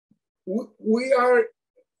we are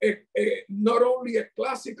not only a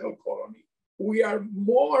classical colony, we are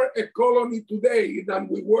more a colony today than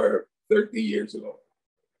we were 30 years ago.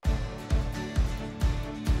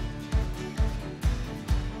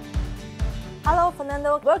 Hello,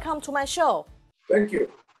 Fernando. Welcome to my show. Thank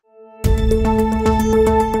you.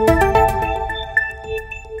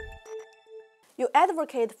 You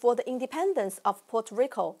advocate for the independence of Puerto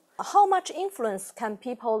Rico. How much influence can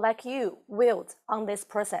people like you wield on this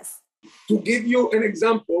process? To give you an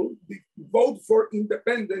example, the vote for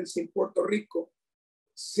independence in Puerto Rico,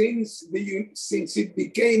 since it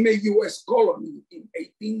became a U.S. colony in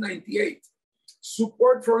 1898,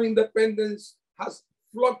 support for independence has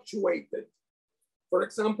fluctuated. For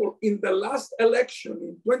example, in the last election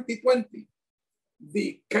in 2020,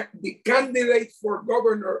 the candidate for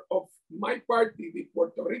governor of my party, the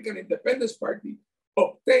Puerto Rican Independence Party,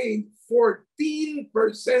 obtained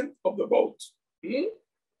 14% of the votes.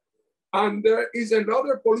 And there is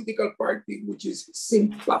another political party which is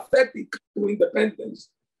sympathetic to independence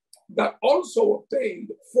that also obtained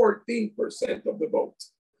 14% of the vote.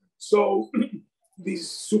 So the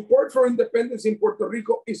support for independence in Puerto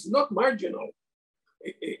Rico is not marginal.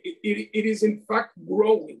 It is in fact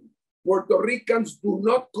growing. Puerto Ricans do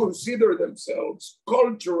not consider themselves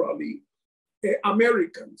culturally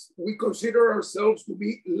Americans. We consider ourselves to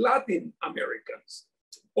be Latin Americans,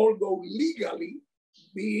 although legally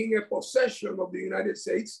being a possession of the United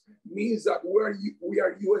States means that we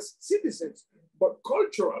are US citizens. But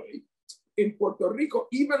culturally, in Puerto Rico,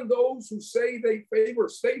 even those who say they favor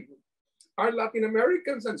statehood are Latin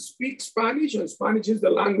Americans and speak Spanish, and Spanish is the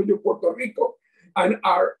language of Puerto Rico, and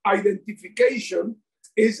our identification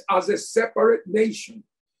is as a separate nation.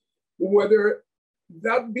 Whether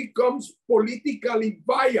that becomes politically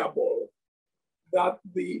viable, that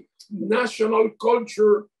the national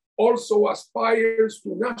culture also aspires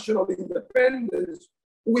to national independence,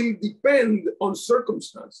 will depend on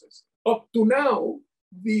circumstances. Up to now,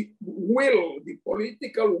 the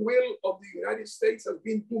political will of the United States has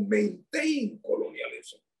been to maintain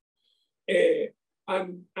colonialism.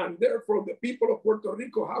 And therefore, the people of Puerto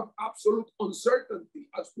Rico have absolute uncertainty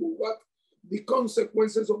as to what the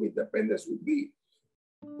consequences of independence would be.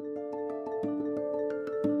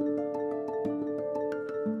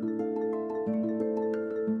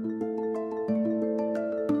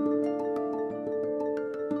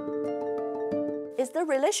 Is the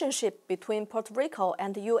relationship between Puerto Rico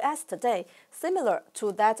and the U.S. today similar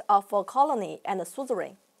to that of a colony and a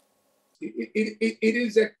suzerain? It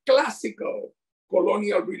is a classical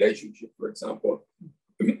colonial relationship. For example,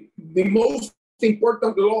 the most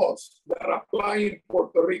important laws that apply in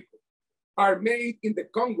Puerto Rico are made in the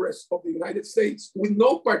Congress of the United States with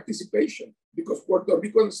no participation, because Puerto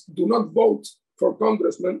Ricans do not vote for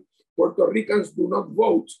congressmen. Puerto Ricans do not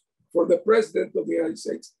vote for the president of the United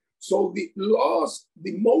States. So the laws,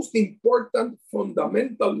 the most important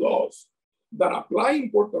fundamental laws that apply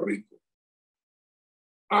in Puerto Rico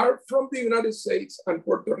are from the United States, and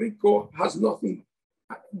Puerto Rico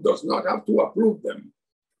does not have to approve them.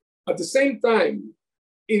 At the same time,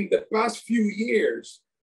 in the past few years,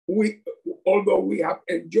 although we have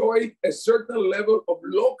enjoyed a certain level of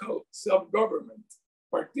local self-government,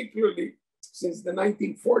 particularly since the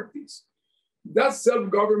 1940s, that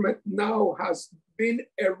self-government now has been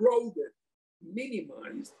eroded,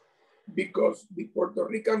 minimized, because the Puerto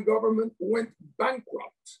Rican government went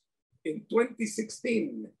bankrupt in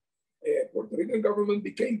 2016. Puerto Rican government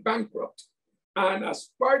became bankrupt. And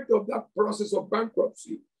as part of that process of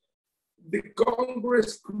bankruptcy, the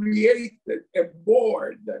Congress created a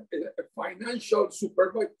board, a financial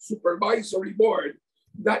supervisory board,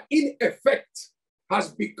 that in effect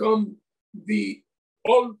has become the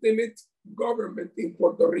ultimate government in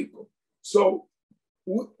Puerto Rico. So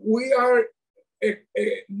we are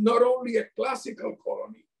not only a classical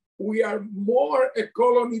colony, we are more a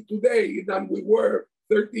colony today than we were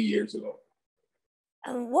 30 years ago.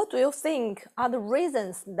 And what do you think are the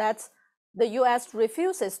reasons that the U.S.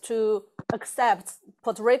 refuses to accept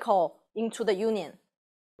Puerto Rico into the Union?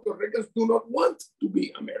 Puerto Ricans do not want to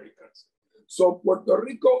be Americans. So Puerto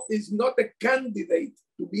Rico is not a candidate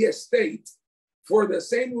to be a state for the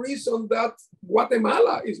same reason that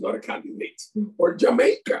Guatemala is not a candidate or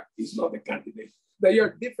Jamaica is not a candidate. They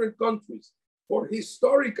are different countries. For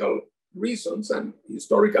historical reasons and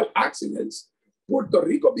historical accidents, Puerto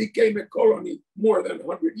Rico became a colony more than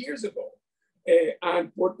 100 years ago.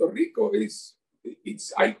 And Puerto Rico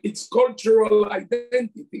its cultural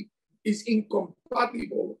identity is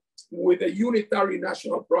incompatible with a unitary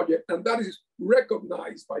national project, and that is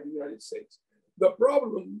recognized by the United States. The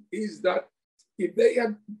problem is that If they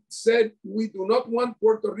had said, we do not want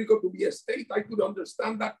Puerto Rico to be a state, I could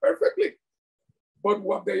understand that perfectly. But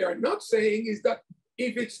what they are not saying is that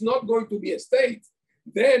if it's not going to be a state,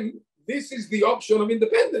 then this is the option of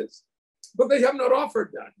independence. But they have not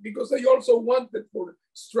offered that because they also wanted, for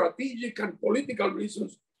strategic and political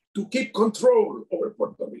reasons, to keep control over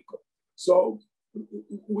Puerto Rico. So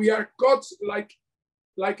we are caught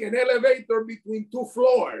like an elevator between two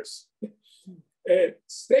floors.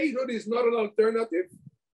 Statehood is not an alternative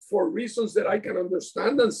for reasons that I can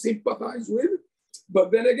understand and sympathize with.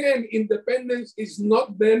 But then again, independence is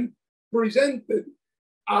not then presented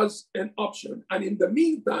as an option. And in the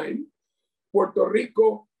meantime, Puerto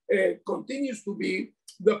Rico continues to be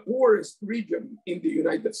the poorest region in the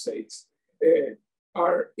United States.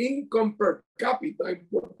 Our income per capita in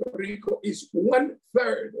Puerto Rico is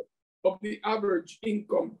 1/3 of the average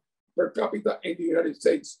income per capita in the United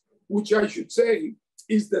States, which I should say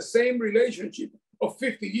is the same relationship of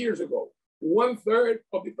 50 years ago, 1/3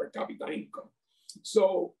 of the per capita income.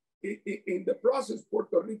 So in the process,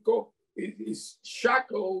 Puerto Rico is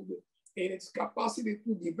shackled in its capacity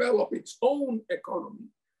to develop its own economy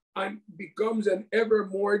and becomes an ever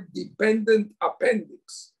more dependent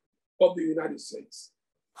appendix of the United States.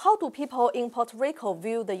 How do people in Puerto Rico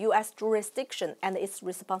view the U.S. jurisdiction and its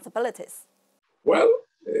responsibilities? Well,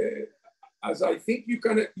 as I think you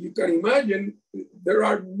can imagine, there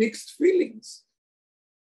are mixed feelings.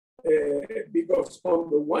 Because on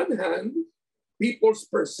the one hand, people's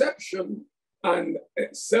perception and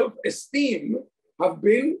self-esteem have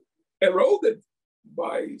been eroded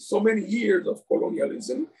by so many years of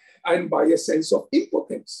colonialism and by a sense of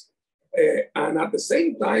impotence. And at the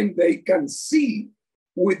same time, they can see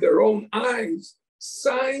with their own eyes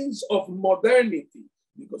signs of modernity,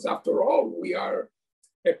 because after all, we are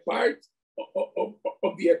a part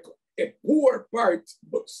of a poor part,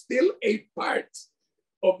 but still a part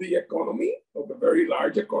of the economy, of a very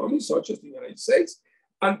large economy, such as the United States.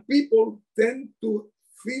 And people tend to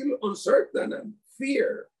feel uncertain and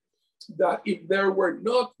fear that if there were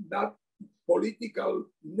not that political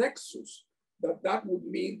nexus, that would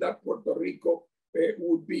mean that Puerto Rico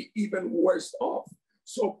would be even worse off.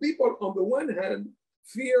 So people, on the one hand,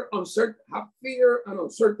 have fear and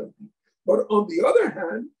uncertainty. But on the other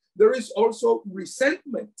hand, there is also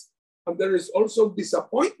resentment and there is also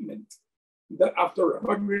disappointment that after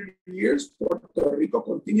 100 years, Puerto Rico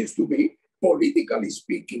continues to be, politically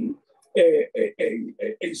speaking,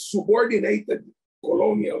 a subordinated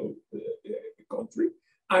colonial country,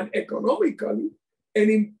 and economically an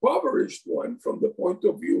impoverished one from the point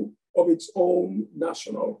of view of its own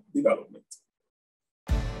national development.